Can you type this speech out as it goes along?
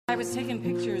was taking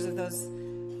pictures of those.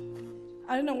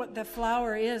 I don't know what the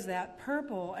flower is, that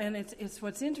purple, and it's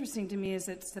what's interesting to me is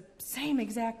it's the same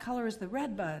exact color as the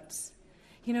red buds.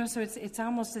 You know, so it's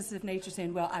almost as if nature's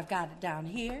saying, well, I've got it down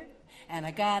here, and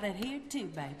I got it here too,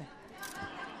 baby.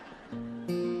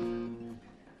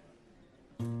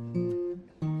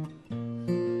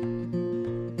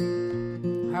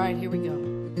 All right, here we go.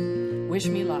 Wish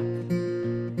me luck.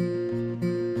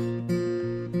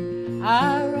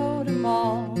 I rode 'em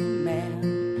all,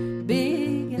 man,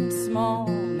 big and small,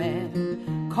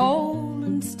 man, coal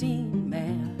and steam,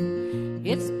 man.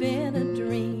 It's been a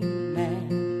dream,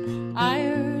 man,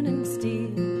 iron and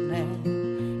steel,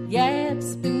 man. Yeah,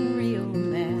 it's been real,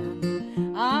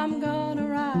 man. I'm gonna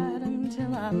ride 'em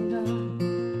till I'm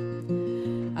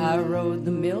done. I rode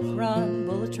the milk run,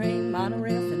 bullet train,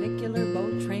 monorail, funicular,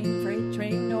 boat train, freight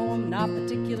train. No, I'm not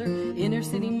particular. Inner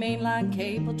city mainline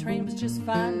cable train was just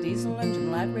fine. Diesel engine,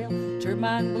 light rail,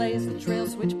 turbine blaze, the trail,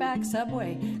 switchback,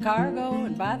 subway, cargo,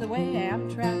 and by the way,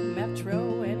 Amtrak,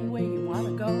 Metro, any way you want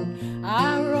to go.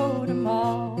 I rode 'em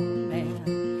all,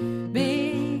 man,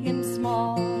 big and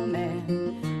small,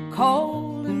 man,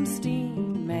 coal and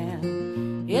steam,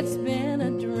 man. It's been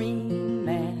a dream,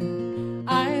 man,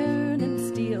 iron and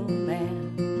steel,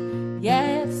 man.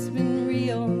 Yeah, it's been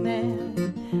real,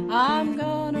 man. I'm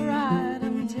gonna ride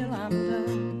 'em till I'm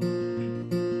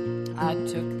done. I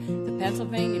took the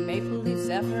Pennsylvania Maple Leaf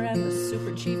Zephyr and the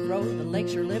Super Chief Road, the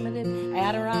Lakeshore Limited,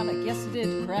 Adirondack, yes it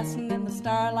did, Crescent and the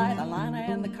Starlight, Alana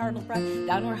and the Cardinal Pride,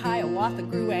 down where Hiawatha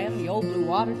grew and the old blue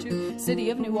water too, City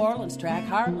of New Orleans track,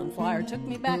 Heartland Flyer took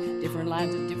me back, different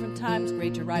lines at different times,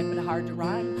 great to ride but hard to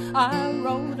rhyme. I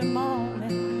rode 'em all,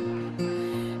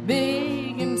 man,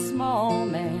 big and small,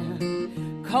 man,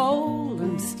 coal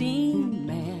and steam,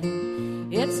 man.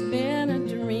 It's been a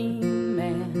dream,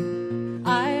 man,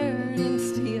 iron and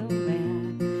steel,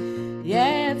 man.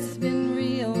 Yeah, it's been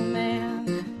real, man.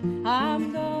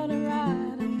 I'm gonna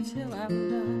ride until I'm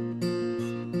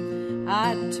done.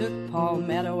 I took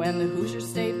Palmetto and the Hoosier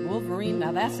State Wolverine.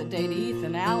 Now that's a day to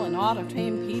Ethan Allen, Auto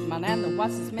Tame Piedmont, and the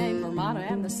what's his name, Vermont,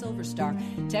 and the Silver Star.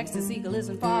 Texas Eagle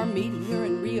isn't far, Meteor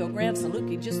and Rio Grande,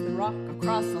 Saluki, just the rock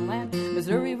across the land.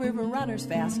 Missouri River runners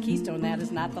fast, Keystone, that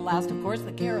is not the last. Of course,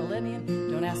 the Carolinian,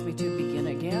 don't ask me to begin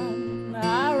again.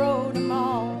 I rode 'em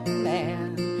all,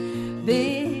 man,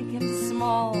 big